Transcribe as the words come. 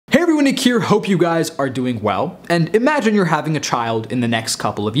and Nick here, hope you guys are doing well, and imagine you're having a child in the next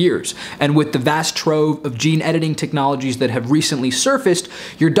couple of years, and with the vast trove of gene editing technologies that have recently surfaced,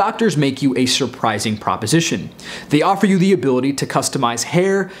 your doctors make you a surprising proposition. They offer you the ability to customize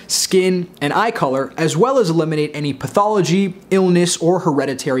hair, skin, and eye color, as well as eliminate any pathology, illness, or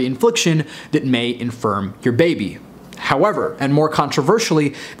hereditary infliction that may infirm your baby. However, and more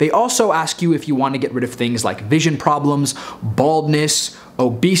controversially, they also ask you if you want to get rid of things like vision problems, baldness,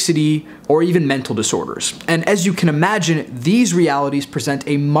 obesity, or even mental disorders. And as you can imagine, these realities present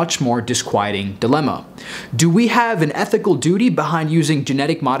a much more disquieting dilemma. Do we have an ethical duty behind using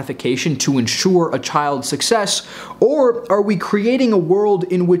genetic modification to ensure a child's success, or are we creating a world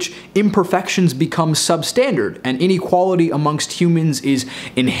in which imperfections become substandard and inequality amongst humans is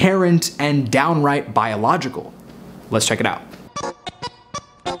inherent and downright biological? Let's check it out.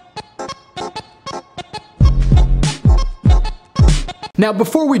 Now,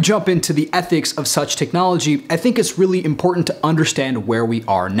 before we jump into the ethics of such technology, I think it's really important to understand where we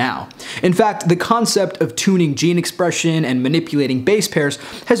are now. In fact, the concept of tuning gene expression and manipulating base pairs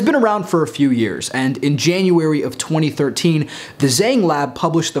has been around for a few years, and in January of 2013, the Zhang lab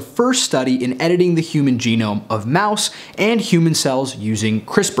published the first study in editing the human genome of mouse and human cells using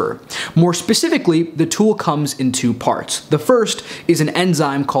Crispr. More specifically, the tool comes in two parts. The first is an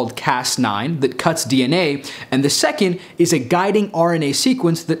enzyme called Cas9 that cuts DNA, and the second is a guiding RNA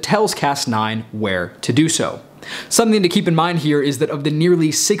sequence that tells Cas9 where to do so. Something to keep in mind here is that of the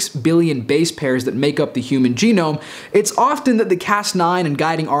nearly 6 billion base pairs that make up the human genome, it's often that the Cas9 and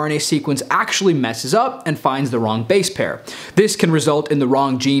guiding RNA sequence actually messes up and finds the wrong base pair. This can result in the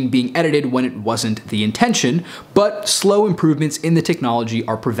wrong gene being edited when it wasn't the intention, but slow improvements in the technology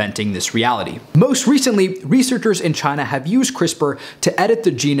are preventing this reality. Most recently, researchers in China have used CRISPR to edit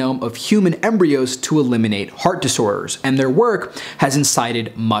the genome of human embryos to eliminate heart disorders, and their work has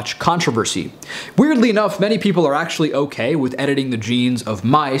incited much controversy. Weirdly enough, many people are actually okay with editing the genes of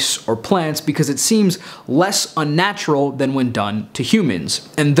mice or plants because it seems less unnatural than when done to humans.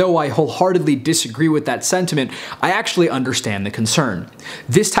 And though I wholeheartedly disagree with that sentiment, I actually understand the concern.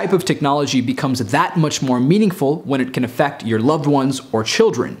 This type of technology becomes that much more meaningful when it can affect your loved ones or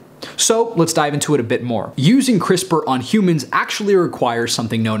children. So let's dive into it a bit more. Using CRISPR on humans actually requires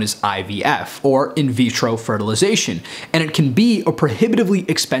something known as IVF, or in vitro fertilization, and it can be a prohibitively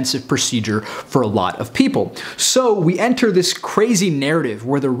expensive procedure for a lot of people. So we enter this crazy narrative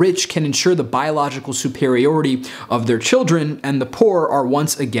where the rich can ensure the biological superiority of their children and the poor are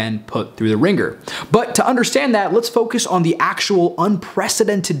once again put through the ringer. But to understand that, let's focus on the actual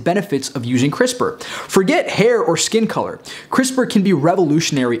unprecedented benefits of using CRISPR. Forget hair or skin color. CRISPR can be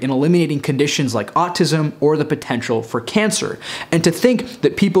revolutionary in eliminating conditions like autism or the potential for cancer. And to think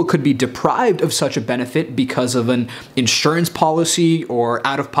that people could be deprived of such a benefit because of an insurance policy or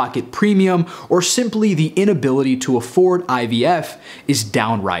out-of-pocket premium or simply the inability to afford IVF is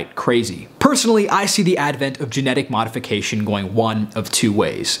downright crazy. Personally, I see the advent of genetic modification going one of two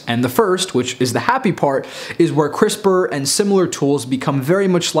ways. And the first, which is the happy part, is where CRISPR and similar tools become very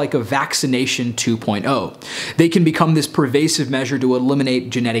much like a vaccination 2.0. They can become this pervasive measure to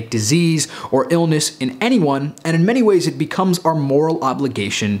eliminate genetic disease or illness in anyone, and in many ways it becomes our moral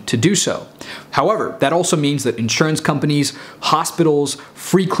obligation to do so. However, that also means that insurance companies, hospitals,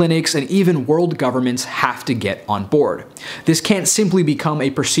 free clinics, and even world governments have to get on board. This can't simply become a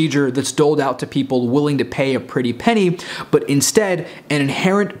procedure that's doled out to people willing to pay a pretty penny, but instead an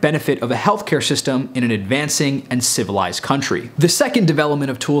inherent benefit of a healthcare system in an advancing and civilized country. The second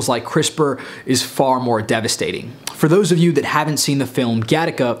development of tools like CRISPR is far more devastating. For those of you that haven't seen the film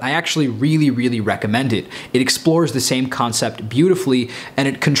Gattaca, I actually really recommend it. It explores the same concept beautifully, and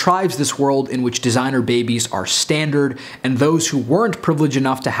it contrives this world in which designer babies are standard, and those who weren't privileged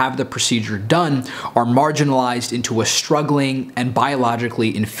enough to have the procedure done are marginalized into a struggling and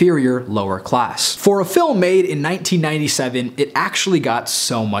biologically inferior lower class. For a film made in 1997, it actually got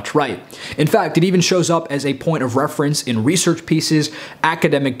so much right. In fact, it even shows up as a point of reference in research pieces,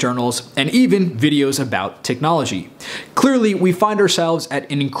 academic journals, and even videos about technology. Clearly, we find ourselves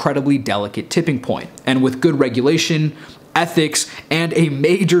at an incredibly delicate tipping point, and with good regulation, ethics, and a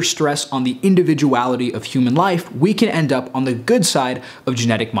major stress on the individuality of human life, we can end up on the good side of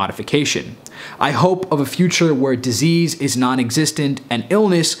genetic modification. I hope of a future where disease is non-existent and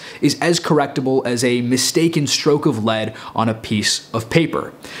illness is as correctable as a mistaken stroke of lead on a piece of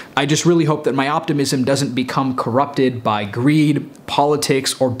paper. I just really hope that my optimism doesn't become corrupted by greed,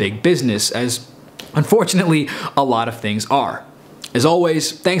 politics, or big business, as unfortunately a lot of things are. As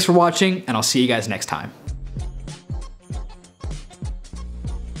always, thanks for watching, and I'll see you guys next time.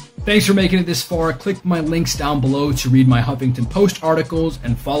 Thanks for making it this far. Click my links down below to read my Huffington Post articles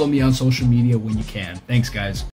and follow me on social media when you can. Thanks, guys.